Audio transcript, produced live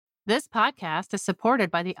This podcast is supported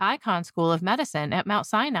by the Icahn School of Medicine at Mount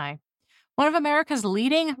Sinai, one of America's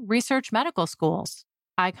leading research medical schools.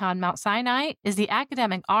 Icahn Mount Sinai is the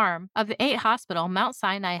academic arm of the 8-hospital Mount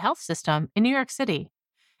Sinai Health System in New York City.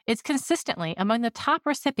 It's consistently among the top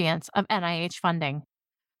recipients of NIH funding.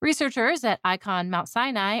 Researchers at Icahn Mount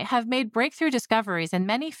Sinai have made breakthrough discoveries in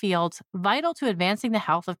many fields vital to advancing the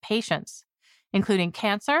health of patients, including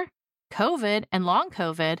cancer, COVID and long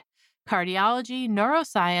COVID, cardiology,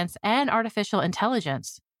 neuroscience, and artificial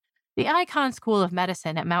intelligence. The Icahn School of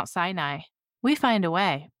Medicine at Mount Sinai. We find a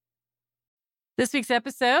way. This week's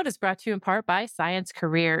episode is brought to you in part by Science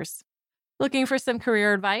Careers. Looking for some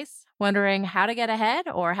career advice? Wondering how to get ahead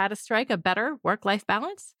or how to strike a better work-life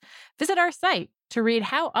balance? Visit our site to read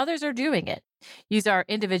how others are doing it. Use our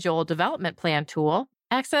individual development plan tool,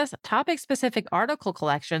 access topic-specific article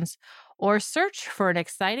collections, or search for an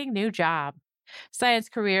exciting new job. Science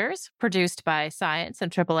Careers, produced by Science and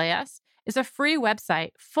AAAS, is a free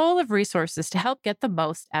website full of resources to help get the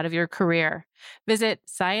most out of your career. Visit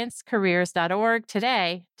sciencecareers.org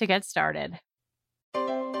today to get started.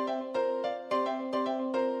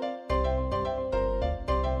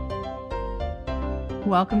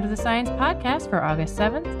 Welcome to the Science Podcast for August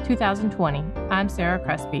 7th, 2020. I'm Sarah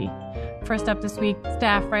Crespi. First up this week,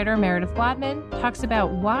 staff writer Meredith Wadman talks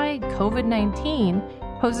about why COVID-19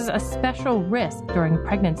 poses a special risk during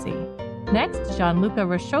pregnancy. Next, Gianluca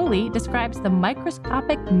Roscioli describes the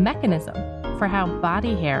microscopic mechanism for how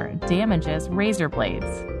body hair damages razor blades.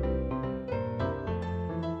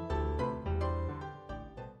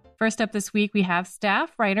 First up this week, we have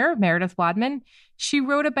staff writer Meredith Wadman. She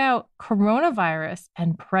wrote about coronavirus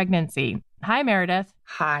and pregnancy. Hi, Meredith.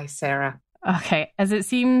 Hi, Sarah. Okay, as it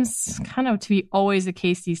seems kind of to be always the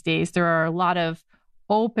case these days, there are a lot of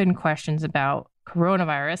open questions about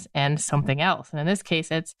coronavirus and something else. And in this case,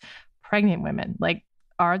 it's pregnant women. Like,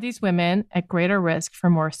 are these women at greater risk for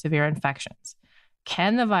more severe infections?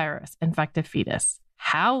 Can the virus infect a fetus?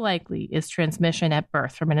 How likely is transmission at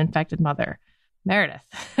birth from an infected mother? Meredith,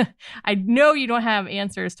 I know you don't have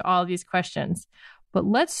answers to all of these questions, but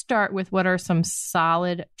let's start with what are some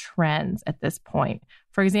solid trends at this point.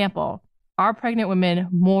 For example, are pregnant women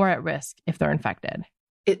more at risk if they're infected?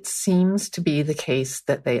 It seems to be the case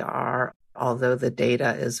that they are, although the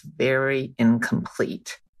data is very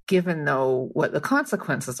incomplete. Given, though, what the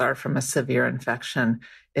consequences are from a severe infection,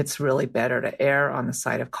 it's really better to err on the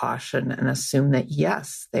side of caution and assume that,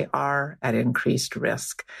 yes, they are at increased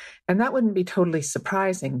risk. And that wouldn't be totally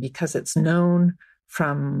surprising because it's known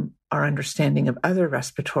from our understanding of other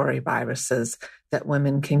respiratory viruses that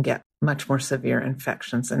women can get much more severe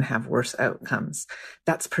infections and have worse outcomes.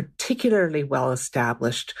 That's particularly well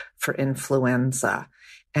established for influenza,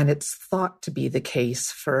 and it's thought to be the case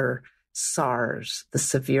for SARS, the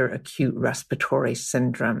severe acute respiratory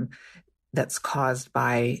syndrome that's caused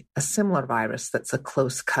by a similar virus that's a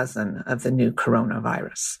close cousin of the new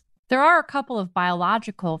coronavirus. There are a couple of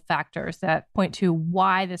biological factors that point to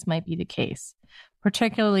why this might be the case,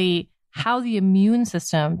 particularly how the immune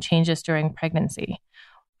system changes during pregnancy.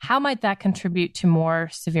 How might that contribute to more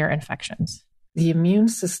severe infections? The immune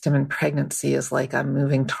system in pregnancy is like a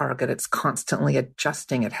moving target. It's constantly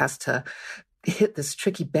adjusting. It has to hit this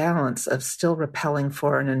tricky balance of still repelling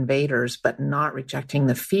foreign invaders, but not rejecting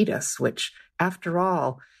the fetus, which, after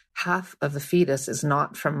all, half of the fetus is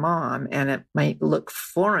not from mom, and it might look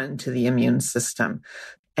foreign to the immune system.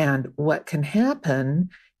 And what can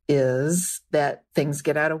happen is that things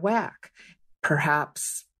get out of whack.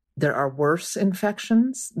 Perhaps there are worse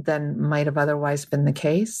infections than might have otherwise been the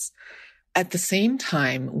case. At the same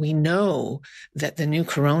time, we know that the new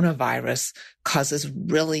coronavirus causes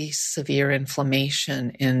really severe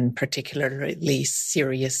inflammation in particularly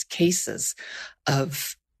serious cases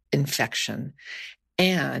of infection.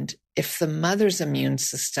 And if the mother's immune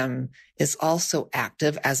system is also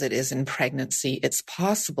active, as it is in pregnancy, it's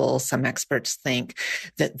possible, some experts think,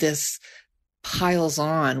 that this piles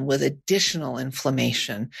on with additional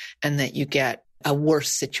inflammation and that you get a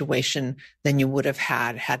worse situation than you would have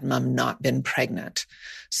had mom not been pregnant.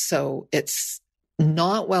 So it's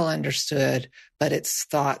not well understood, but it's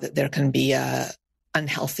thought that there can be a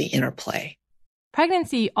unhealthy interplay.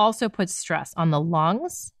 Pregnancy also puts stress on the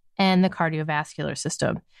lungs and the cardiovascular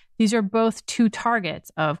system. These are both two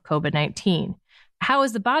targets of COVID-19. How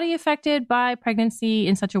is the body affected by pregnancy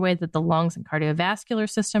in such a way that the lungs and cardiovascular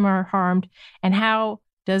system are harmed? And how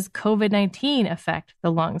does COVID-19 affect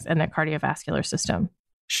the lungs and the cardiovascular system?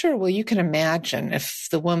 Sure. Well, you can imagine if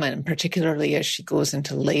the woman, particularly as she goes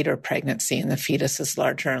into later pregnancy and the fetus is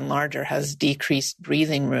larger and larger, has decreased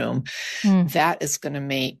breathing room, that is going to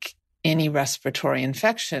make any respiratory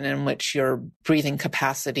infection in which your breathing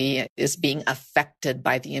capacity is being affected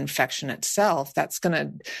by the infection itself, that's going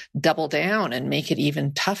to double down and make it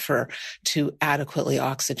even tougher to adequately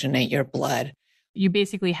oxygenate your blood. You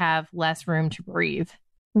basically have less room to breathe.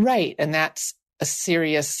 Right. And that's a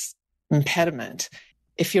serious impediment.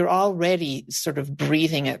 If you're already sort of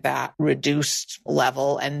breathing at that reduced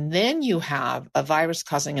level, and then you have a virus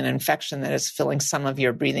causing an infection that is filling some of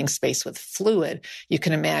your breathing space with fluid, you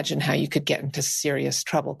can imagine how you could get into serious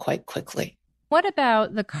trouble quite quickly. What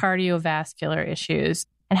about the cardiovascular issues?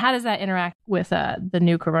 And how does that interact with the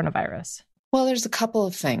new coronavirus? Well, there's a couple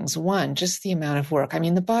of things. One, just the amount of work. I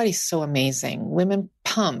mean, the body's so amazing. Women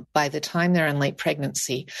pump, by the time they're in late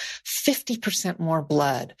pregnancy, 50% more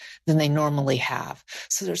blood than they normally have.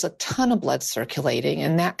 So there's a ton of blood circulating,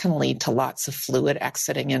 and that can lead to lots of fluid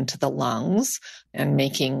exiting into the lungs and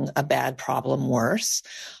making a bad problem worse.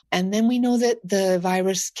 And then we know that the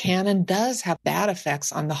virus can and does have bad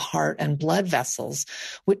effects on the heart and blood vessels,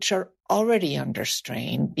 which are already under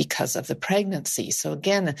strain because of the pregnancy. So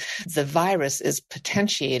again, the virus is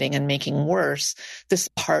potentiating and making worse this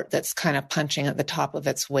part that's kind of punching at the top of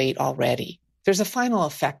its weight already. There's a final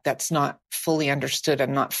effect that's not fully understood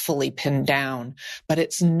and not fully pinned down, but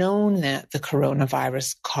it's known that the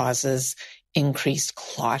coronavirus causes increased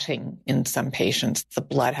clotting in some patients. The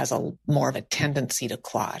blood has more of a tendency to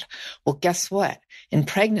clot. Well, guess what? In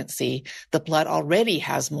pregnancy, the blood already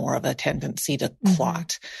has more of a tendency to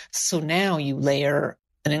clot. So now you layer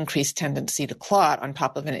an increased tendency to clot on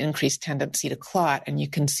top of an increased tendency to clot, and you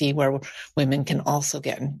can see where women can also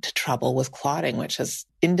get into trouble with clotting, which has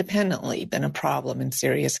independently been a problem in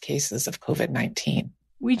serious cases of COVID-19.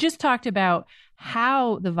 We just talked about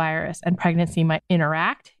how the virus and pregnancy might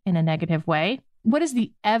interact in a negative way. What is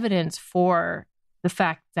the evidence for the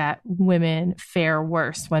fact that women fare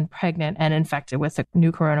worse when pregnant and infected with the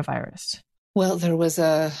new coronavirus? Well, there was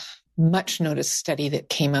a much noticed study that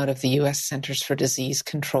came out of the U.S. Centers for Disease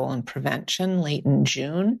Control and Prevention late in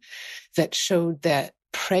June that showed that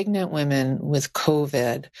pregnant women with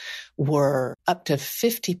COVID were up to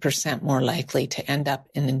 50% more likely to end up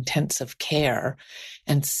in intensive care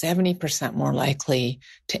and 70% more likely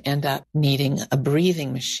to end up needing a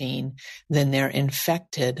breathing machine than their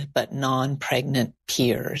infected but non-pregnant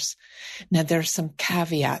peers. Now, there are some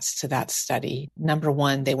caveats to that study. Number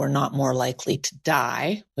one, they were not more likely to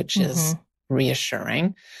die, which is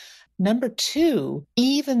reassuring. Number two,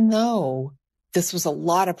 even though this was a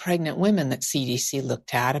lot of pregnant women that CDC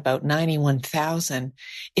looked at, about 91,000.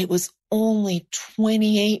 It was only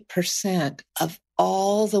 28% of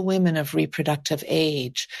all the women of reproductive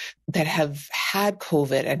age that have had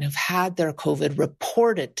COVID and have had their COVID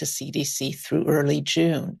reported to CDC through early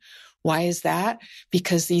June. Why is that?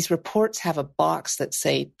 Because these reports have a box that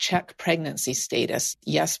say, check pregnancy status.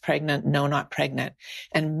 Yes, pregnant, no, not pregnant.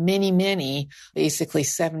 And many, basically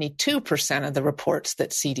 72% of the reports that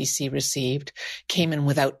CDC received came in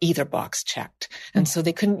without either box checked. And so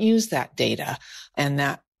they couldn't use that data. And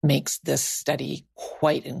that makes this study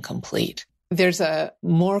quite incomplete. There's a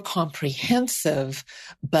more comprehensive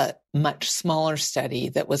but much smaller study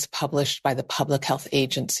that was published by the Public Health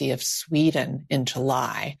Agency of Sweden in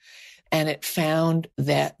July. And it found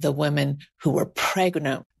that the women who were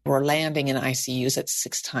pregnant were landing in ICUs at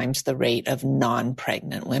 6 times the rate of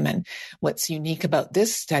non-pregnant women. What's unique about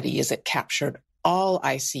this study is it captured all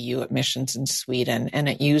ICU admissions in Sweden, and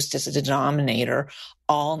it used as a denominator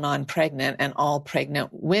all non-pregnant and all pregnant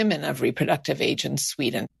women of reproductive age in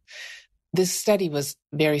Sweden. This study was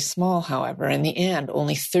very small, however. In the end,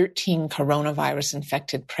 only 13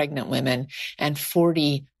 coronavirus-infected pregnant women and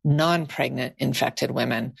 40 non-pregnant infected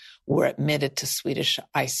women were admitted to Swedish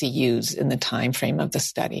ICUs in the time frame of the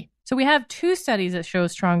study. So we have 2 studies that show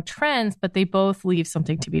strong trends, but they both leave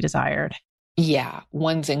something to be desired. Yeah,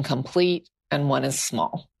 one's incomplete and one is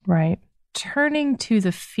small. Right. Turning to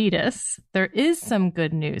the fetus, there is some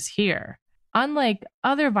good news here. Unlike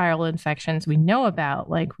other viral infections we know about,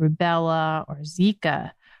 like rubella or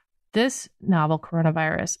Zika, this novel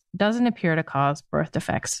coronavirus doesn't appear to cause birth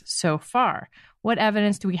defects so far. What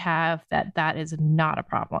evidence do we have that that is not a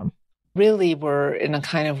problem? Really, we're in a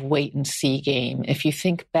kind of wait and see game. If you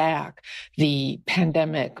think back, the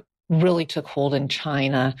pandemic really took hold in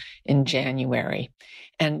China in January.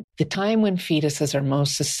 And the time when fetuses are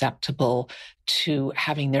most susceptible to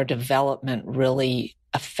having their development really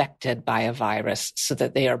affected by a virus so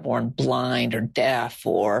that they are born blind or deaf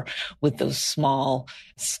or with those small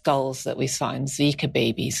skulls that we saw in Zika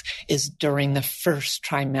babies is during the first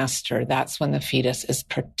trimester. That's when the fetus is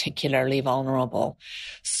particularly vulnerable.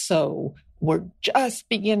 So we're just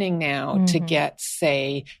beginning now to get,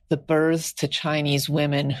 say, the births to Chinese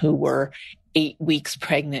women who were 8 weeks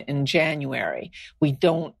pregnant in January. We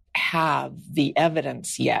don't have the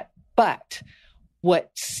evidence yet, but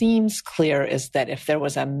what seems clear is that if there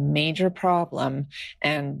was a major problem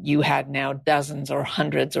and you had now dozens or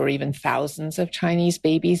hundreds or even thousands of Chinese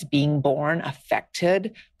babies being born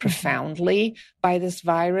affected profoundly by this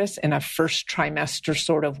virus in a first trimester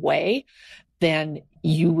sort of way, then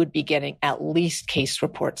you would be getting at least case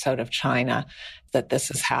reports out of China that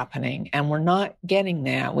this is happening. And we're not getting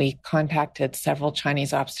that. We contacted several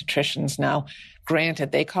Chinese obstetricians now.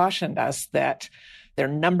 Granted, they cautioned us that their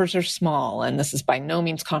numbers are small, and this is by no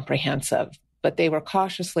means comprehensive, but they were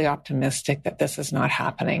cautiously optimistic that this is not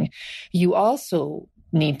happening. You also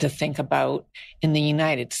need to think about in the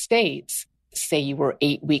United States, say you were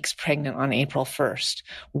 8 weeks pregnant on April 1st.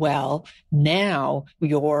 Well, now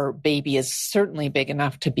your baby is certainly big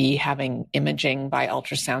enough to be having imaging by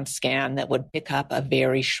ultrasound scan that would pick up a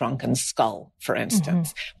very shrunken skull, for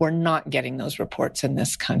instance. We're not getting those reports in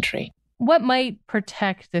this country. What might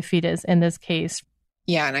protect the fetus in this case?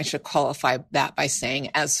 Yeah, and I should qualify that by saying,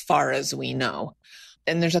 as far as we know.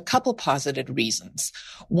 And there's a couple posited reasons.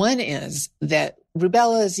 One is that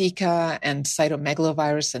rubella, Zika, and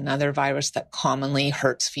cytomegalovirus, another virus that commonly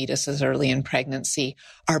hurts fetuses early in pregnancy,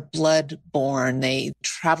 are blood-borne. They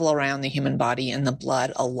travel around the human body in the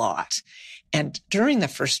blood a lot. And during the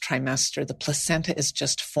first trimester, the placenta is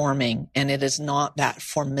just forming, and it is not that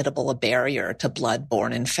formidable a barrier to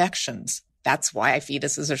blood-borne infections. That's why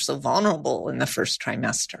fetuses are so vulnerable in the first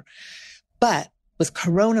trimester. But with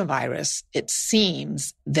coronavirus, it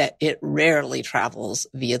seems that it rarely travels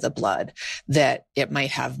via the blood, that it might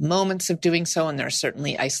have moments of doing so, and there are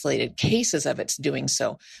certainly isolated cases of its doing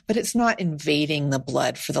so, but it's not invading the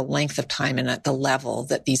blood for the length of time and at the level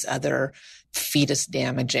that these other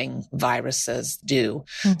fetus-damaging viruses do.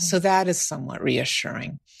 So that is somewhat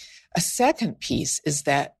reassuring. A second piece is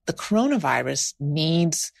that the coronavirus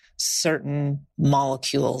needs certain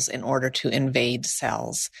molecules in order to invade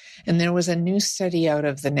cells. And there was a new study out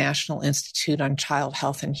of the National Institute on Child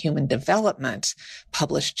Health and Human Development,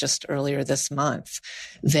 published just earlier this month,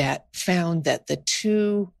 that found that the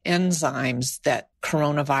two enzymes that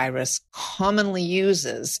coronavirus commonly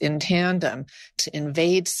uses in tandem to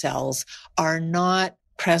invade cells are not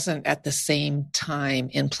present at the same time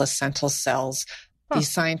in placental cells.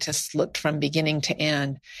 These scientists looked from beginning to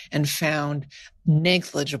end and found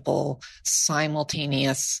negligible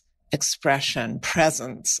simultaneous expression,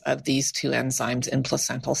 presence of these two enzymes in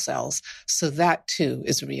placental cells. So that too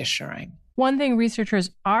is reassuring. One thing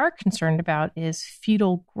researchers are concerned about is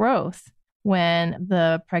fetal growth when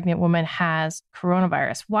the pregnant woman has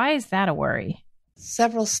coronavirus. Why is that a worry?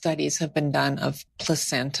 Several studies have been done of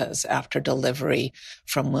placentas after delivery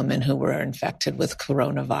from women who were infected with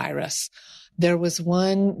coronavirus. There was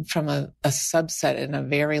one from a subset in a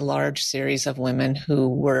very large series of women who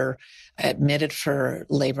were admitted for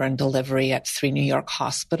labor and delivery at 3 New York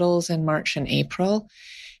hospitals in March and April.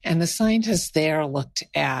 And the scientists there looked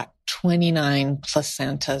at 29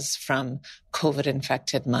 placentas from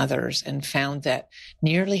COVID-infected mothers and found that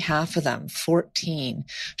nearly half of them, 14,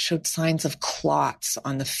 showed signs of clots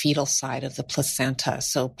on the fetal side of the placenta,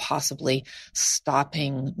 so possibly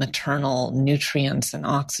stopping maternal nutrients and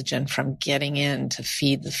oxygen from getting in to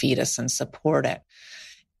feed the fetus and support it.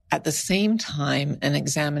 At the same time, an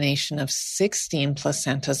examination of 16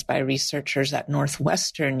 placentas by researchers at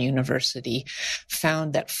Northwestern University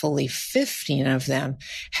found that fully 15 of them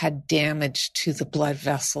had damage to the blood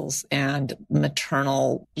vessels and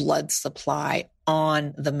maternal blood supply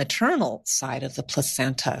on the maternal side of the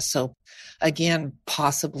placenta. So again,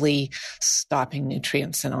 possibly stopping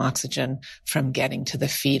nutrients and oxygen from getting to the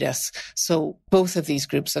fetus. So both of these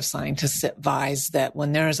groups of scientists advise that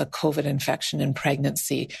when there is a COVID infection in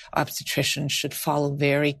pregnancy, obstetricians should follow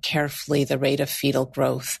very carefully the rate of fetal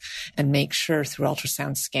growth and make sure through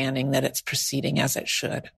ultrasound scanning that it's proceeding as it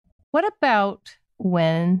should. What about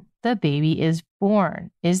when the baby is born?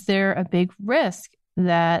 Is there a big risk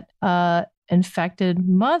that infected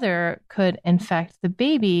mother could infect the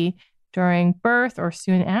baby during birth or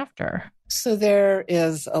soon after? So there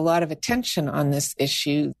is a lot of attention on this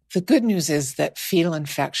issue. The good news is that fetal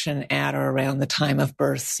infection at or around the time of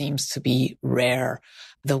birth seems to be rare.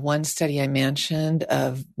 The one study I mentioned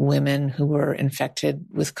of women who were infected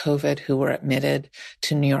with COVID who were admitted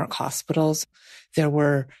to New York hospitals, there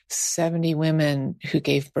were 70 women who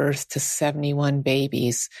gave birth to 71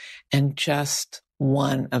 babies, and just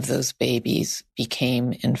one of those babies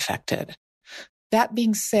became infected. That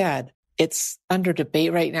being said, It's under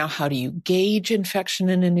debate right now. How do you gauge infection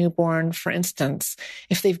in a newborn? For instance,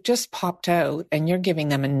 if they've just popped out and you're giving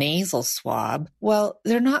them a nasal swab, well,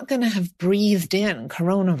 they're not going to have breathed in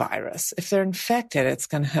coronavirus. If they're infected, it's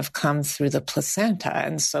going to have come through the placenta.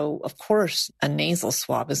 And so, of course, a nasal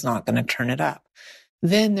swab is not going to turn it up.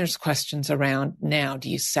 Then there's questions around now, do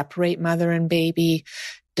you separate mother and baby?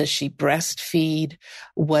 Does she breastfeed?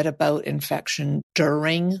 What about infection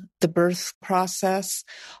during the birth process?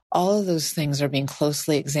 All of those things are being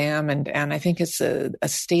closely examined. And I think it's a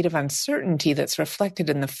state of uncertainty that's reflected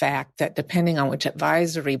in the fact that depending on which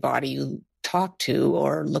advisory body you talk to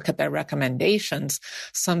or look at their recommendations,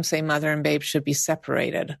 some say mother and babe should be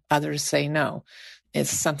separated. Others say no. It's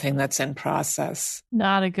something that's in process.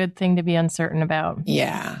 Not a good thing to be uncertain about.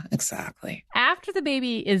 Yeah, exactly. After the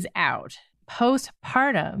baby is out,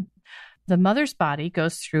 postpartum, the mother's body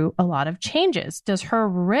goes through a lot of changes. Does her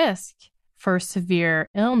risk for severe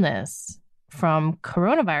illness from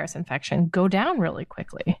coronavirus infection go down really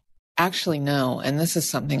quickly? Actually, no. And this is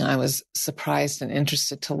something I was surprised and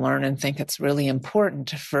interested to learn and think it's really important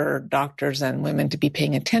for doctors and women to be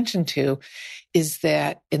paying attention to, is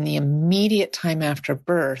that in the immediate time after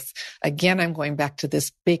birth, again, I'm going back to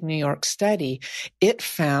this big New York study, it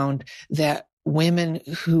found that women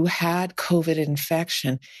who had COVID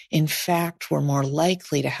infection, in fact, were more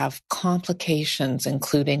likely to have complications,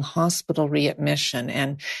 including hospital readmission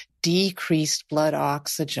and decreased blood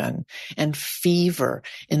oxygen and fever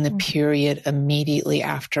in the period immediately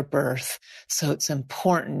after birth. So it's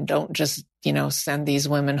important. Don't just, send these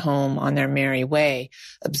women home on their merry way.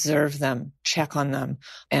 Observe them, check on them,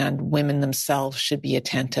 and women themselves should be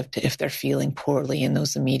attentive to if they're feeling poorly in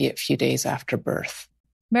those immediate few days after birth.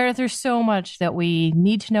 Meredith, there's so much that we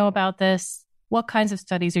need to know about this. What kinds of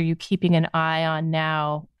studies are you keeping an eye on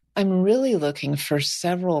now? I'm really looking for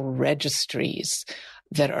several registries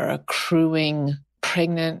that are accruing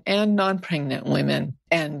pregnant and non-pregnant women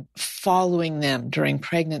and following them during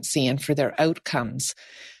pregnancy and for their outcomes.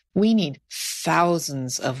 We need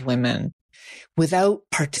thousands of women. Without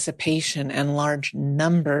participation and large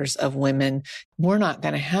numbers of women, we're not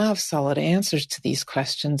going to have solid answers to these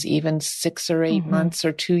questions even 6 or 8 months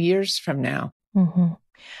or 2 years from now. Well,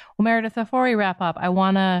 Meredith, before we wrap up, I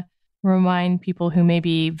want to remind people who may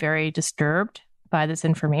be very disturbed by this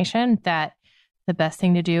information that the best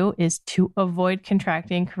thing to do is to avoid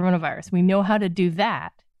contracting coronavirus. We know how to do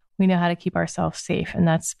that. We know how to keep ourselves safe. And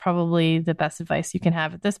that's probably the best advice you can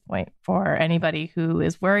have at this point for anybody who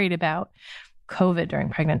is worried about COVID during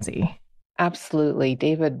pregnancy. Absolutely.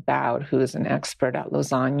 David Bowd, who is an expert at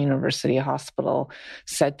Lausanne University Hospital,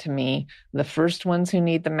 said to me, the first ones who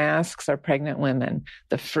need the masks are pregnant women.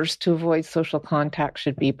 The first to avoid social contact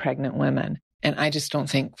should be pregnant women. And I just don't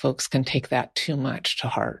think folks can take that too much to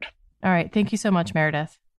heart. All right. Thank you so much,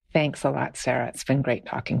 Meredith. Thanks a lot, Sarah. It's been great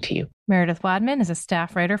talking to you. Meredith Wadman is a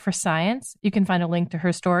staff writer for Science. You can find a link to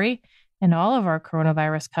her story and all of our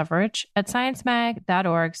coronavirus coverage at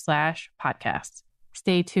sciencemag.org/podcasts.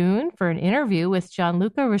 Stay tuned for an interview with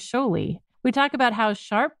Gianluca Riscioli. We talk about how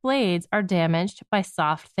sharp blades are damaged by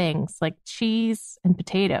soft things like cheese and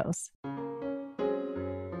potatoes.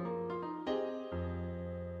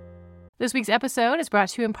 This week's episode is brought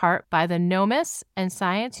to you in part by the NOMIS and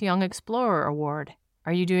Science Young Explorer Award.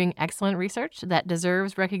 Are you doing excellent research that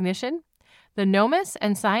deserves recognition? The NOMIS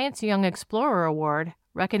and Science Young Explorer Award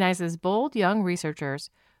recognizes bold young researchers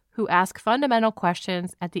who ask fundamental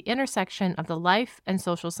questions at the intersection of the life and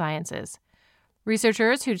social sciences.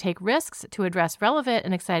 Researchers who take risks to address relevant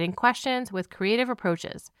and exciting questions with creative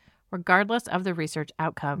approaches, regardless of the research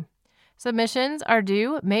outcome. Submissions are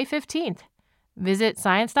due May 15th. Visit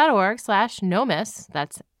science.org/NOMIS,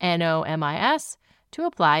 that's NOMIS, to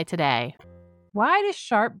apply today. Why do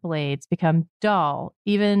sharp blades become dull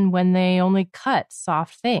even when they only cut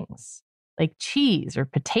soft things, like cheese or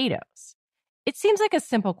potatoes? It seems like a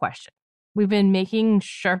simple question. We've been making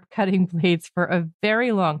sharp cutting blades for a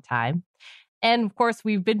very long time. And of course,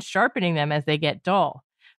 we've been sharpening them as they get dull.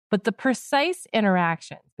 But the precise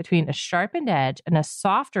interaction between a sharpened edge and a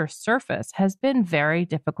softer surface has been very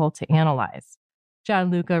difficult to analyze.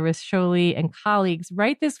 Gianluca Riscioli and colleagues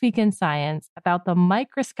write this week in Science about the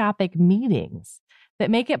microscopic meetings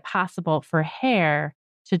that make it possible for hair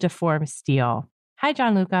to deform steel. Hi,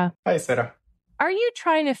 Gianluca. Hi, Sarah. Are you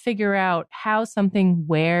trying to figure out how something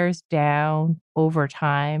wears down over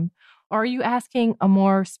time? Or are you asking a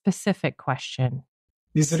more specific question?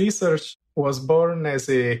 This research was born as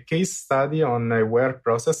a case study on a wear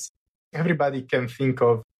process. Everybody can think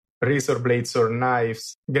of razor blades or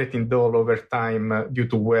knives getting dull over time due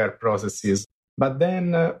to wear processes. But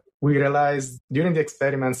then we realized during the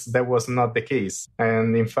experiments that was not the case.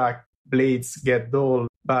 And in fact, blades get dull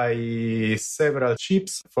by several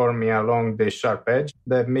chips forming along the sharp edge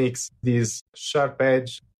that makes this sharp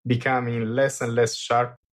edge becoming less and less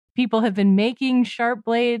sharp. People have been making sharp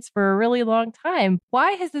blades for a really long time.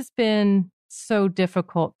 Why has this been so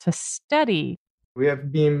difficult to study? We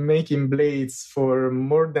have been making blades for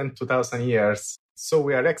more than 2,000 years, so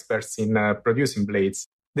we are experts in producing blades.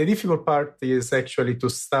 The difficult part is actually to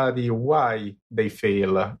study why they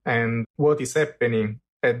fail and what is happening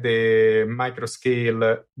at the micro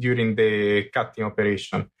scale during the cutting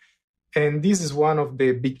operation. And this is one of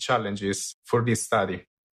the big challenges for this study,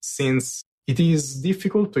 since it is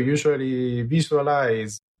difficult to usually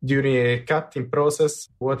visualize during a cutting process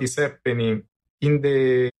what is happening in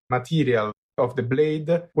the material of the blade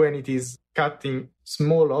when it is cutting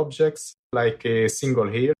small objects like a single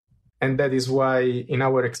hair. And that is why in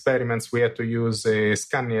our experiments we had to use a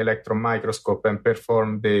scanning electron microscope and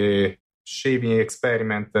perform the shaving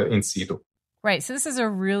experiment in situ. Right. So this is a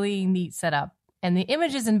really neat setup. And the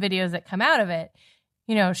images and videos that come out of it,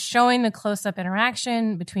 showing the close-up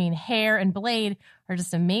interaction between hair and blade are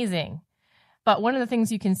just amazing. But one of the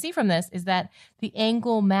things you can see from this is that the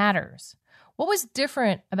angle matters. What was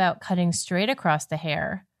different about cutting straight across the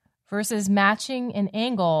hair versus matching an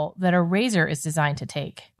angle that a razor is designed to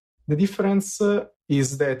take? The difference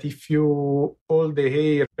is that if you hold the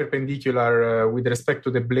hair perpendicular with respect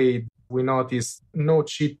to the blade, we notice no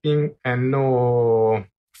chipping and no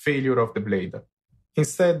failure of the blade.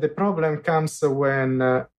 Instead, the problem comes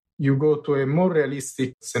when you go to a more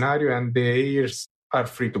realistic scenario and the hairs are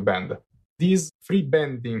free to bend. This free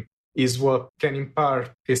bending is what can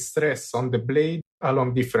impart a stress on the blade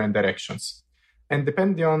along different directions. And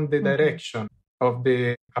depending on the direction of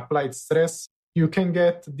the applied stress, you can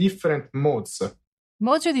get different modes.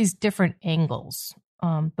 Modes are these different angles.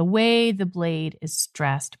 The way the blade is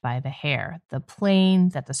stressed by the hair, the plane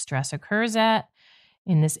that the stress occurs at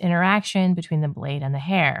in this interaction between the blade and the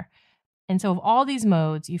hair. And so of all these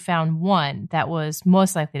modes, you found one that was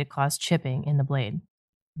most likely to cause chipping in the blade.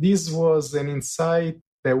 This was an insight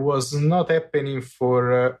that was not happening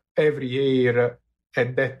for every hair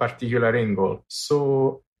at that particular angle.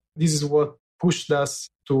 So this is what pushed us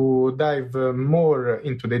to dive more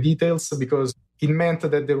into the details, because it meant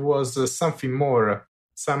that there was something more,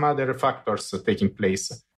 some other factors taking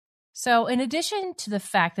place. So in addition to the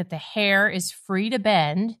fact that the hair is free to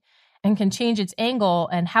bend and can change its angle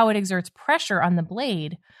and how it exerts pressure on the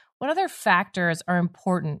blade, what other factors are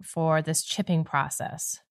important for this chipping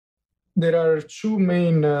process? There are two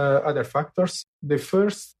main other factors. The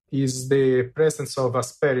first is the presence of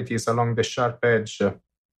asperities along the sharp edge.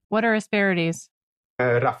 What are asperities?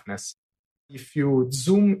 Roughness. If you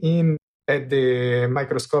zoom in at the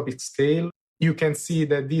microscopic scale, you can see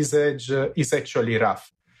that this edge is actually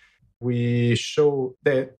rough. We show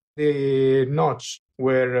that the notch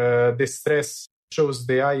where the stress shows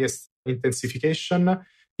the highest intensification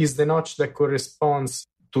is the notch that corresponds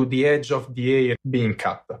to the edge of the hair being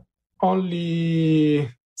cut.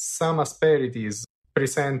 Only some asperities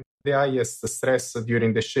present the highest stress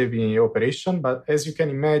during the shaving operation, but as you can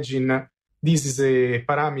imagine, this is a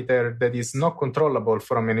parameter that is not controllable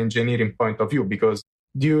from an engineering point of view, because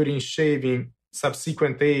during shaving,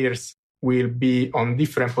 subsequent hairs will be on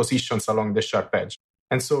different positions along the sharp edge.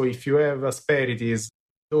 And so if you have asperities,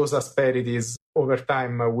 those asperities over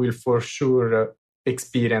time will for sure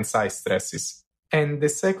experience high stresses. And the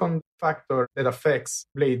second factor that affects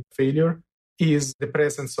blade failure is the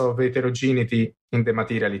presence of heterogeneity in the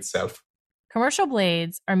material itself. Commercial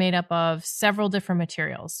blades are made up of several different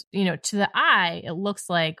materials. To the eye, it looks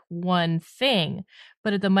like one thing,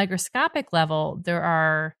 but at the microscopic level, there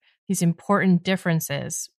are these important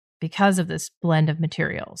differences because of this blend of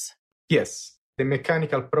materials. Yes, the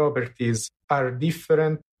mechanical properties are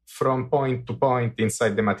different from point to point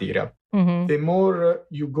inside the material. Mm-hmm. The more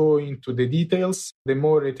you go into the details, the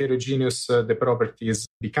more heterogeneous the properties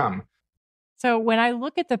become. So when I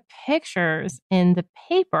look at the pictures in the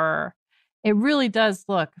paper, it really does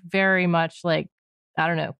look very much like,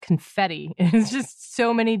 confetti. It's just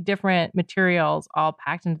so many different materials all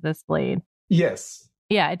packed into this blade. Yes.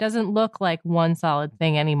 Yeah, it doesn't look like one solid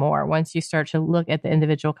thing anymore once you start to look at the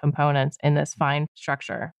individual components in this fine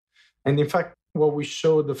structure. And in fact, what we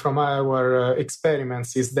showed from our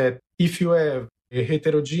experiments is that if you have a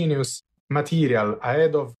heterogeneous material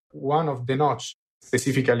ahead of one of the notch,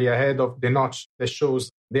 specifically ahead of the notch that shows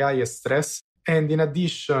the highest stress, and in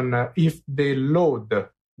addition, if the load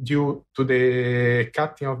due to the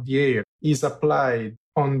cutting of the hair is applied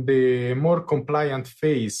on the more compliant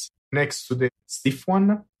face next to the stiff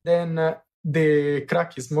one, then the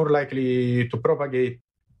crack is more likely to propagate.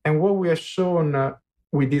 And what we have shown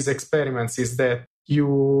with these experiments is that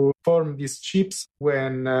you form these chips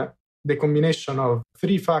when the combination of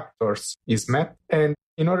three factors is met. And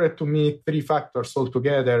in order to meet three factors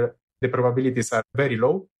altogether, the probabilities are very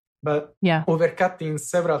low. But overcutting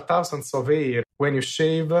several thousands of hair when you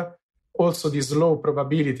shave, also this low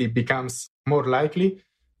probability becomes more likely.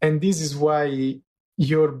 And this is why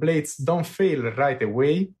your blades don't fail right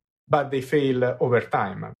away, but they fail over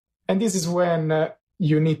time. And this is when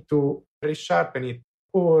you need to resharpen it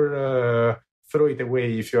or throw it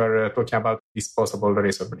away if you are talking about disposable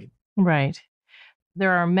razor blade. Right.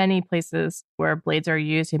 There are many places where blades are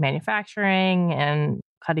used in manufacturing and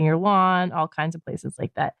cutting your lawn, all kinds of places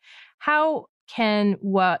like that. How can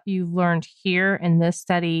what you've learned here in this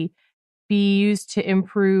study be used to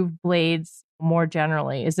improve blades more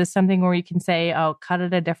generally? Is this something where you can say, oh, cut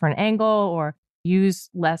at a different angle or use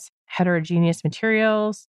less heterogeneous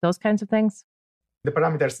materials, those kinds of things? The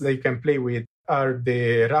parameters that you can play with are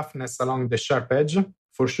the roughness along the sharp edge,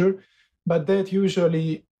 for sure, but that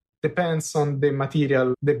usually depends on the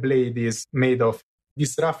material the blade is made of.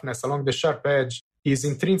 This roughness along the sharp edge is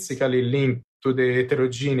intrinsically linked to the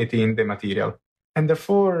heterogeneity in the material. And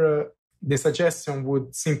therefore, the suggestion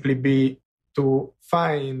would simply be to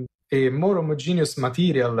find a more homogeneous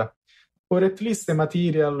material, or at least a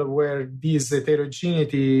material where this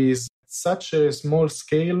heterogeneity is such a small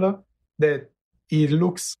scale that it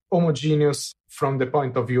looks homogeneous from the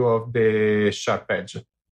point of view of the sharp edge.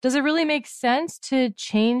 Does it really make sense to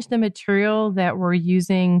change the material that we're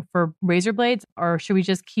using for razor blades, or should we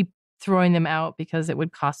just keep throwing them out because it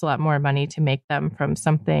would cost a lot more money to make them from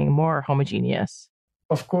something more homogeneous?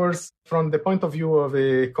 Of course, from the point of view of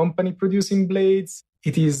a company producing blades,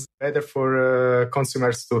 it is better for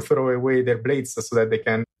consumers to throw away their blades so that they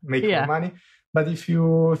can make more money. But if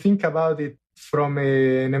you think about it from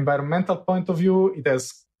an environmental point of view, it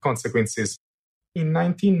has consequences. In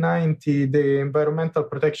 1990, the Environmental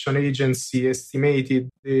Protection Agency estimated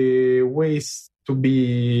the waste to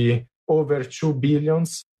be over 2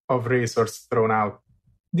 billions of razors thrown out.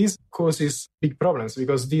 This causes big problems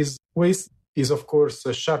because this waste is, of course,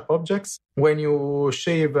 sharp objects. When you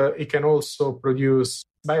shave, it can also produce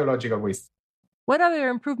biological waste. What other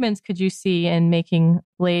improvements could you see in making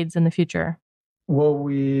blades in the future? What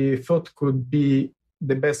we thought could be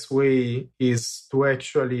the best way is to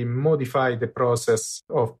actually modify the process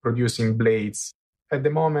of producing blades. At the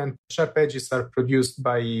moment, sharp edges are produced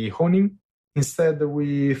by honing. Instead,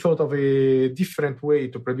 we thought of a different way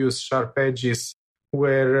to produce sharp edges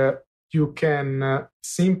where you can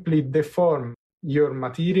simply deform your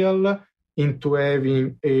material into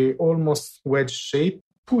having a almost wedge shape,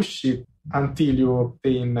 push it until you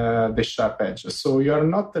obtain the sharp edge. So you are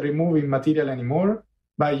not removing material anymore,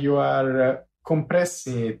 but you are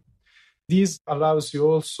compressing it. This allows you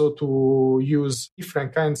also to use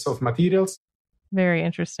different kinds of materials. Very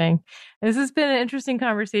interesting. This has been an interesting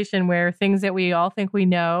conversation where things that we all think we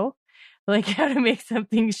know, like how to make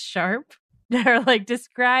something sharp, that are like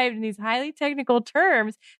described in these highly technical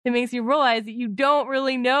terms that makes you realize that you don't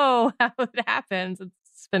really know how it happens.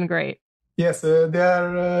 It's been great. Yes,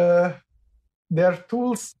 there are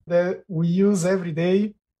tools that we use every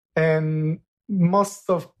day, and most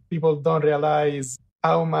of people don't realize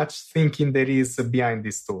how much thinking there is behind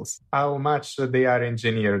these tools, how much they are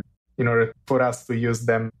engineered in order for us to use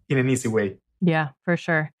them in an easy way. Yeah, for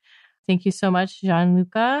sure. Thank you so much,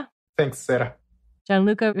 Gianluca. Thanks, Sarah.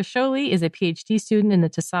 Gianluca Riscioli is a PhD student in the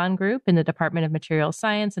Tassan Group in the Department of Materials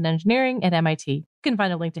Science and Engineering at MIT. You can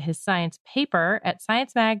find a link to his science paper at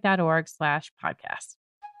sciencemag.org/podcast.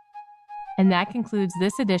 And that concludes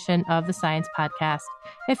this edition of the Science Podcast.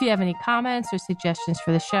 If you have any comments or suggestions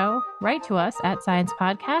for the show, write to us at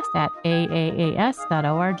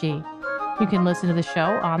sciencepodcast@aaas.org. You can listen to the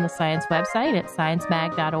show on the science website at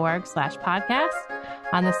sciencemag.org/podcast.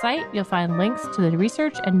 On the site, you'll find links to the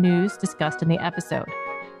research and news discussed in the episode.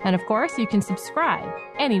 And of course, you can subscribe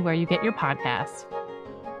anywhere you get your podcasts.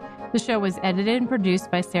 The show was edited and produced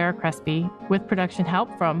by Sarah Crespi, with production help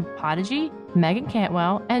from Podigy, Megan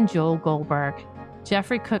Cantwell, and Joel Goldberg.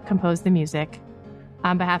 Jeffrey Cook composed the music.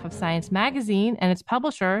 On behalf of Science Magazine and its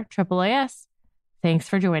publisher, AAAS, thanks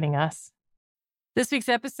for joining us. This week's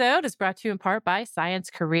episode is brought to you in part by Science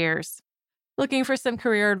Careers. Looking for some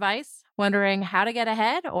career advice? Wondering how to get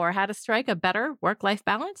ahead or how to strike a better work-life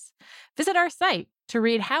balance? Visit our site to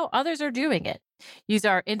read how others are doing it. Use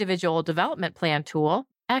our individual development plan tool,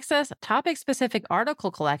 access topic-specific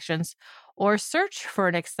article collections, or search for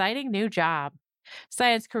an exciting new job.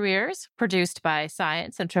 Science Careers, produced by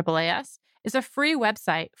Science and AAAS, is a free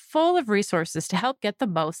website full of resources to help get the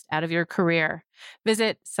most out of your career.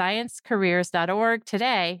 Visit sciencecareers.org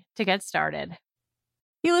today to get started.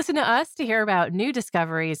 You listen to us to hear about new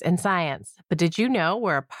discoveries in science, but did you know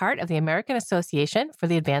we're a part of the American Association for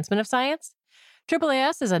the Advancement of Science?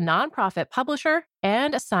 AAAS is a nonprofit publisher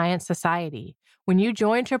and a science society. When you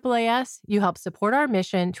join AAAS, you help support our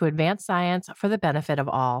mission to advance science for the benefit of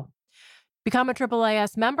all. Become a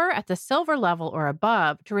AAAS member at the silver level or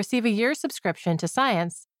above to receive a year's subscription to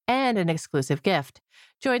science and an exclusive gift.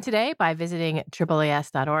 Join today by visiting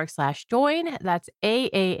AAAS.org/join. That's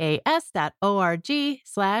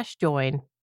AAAS.org/join.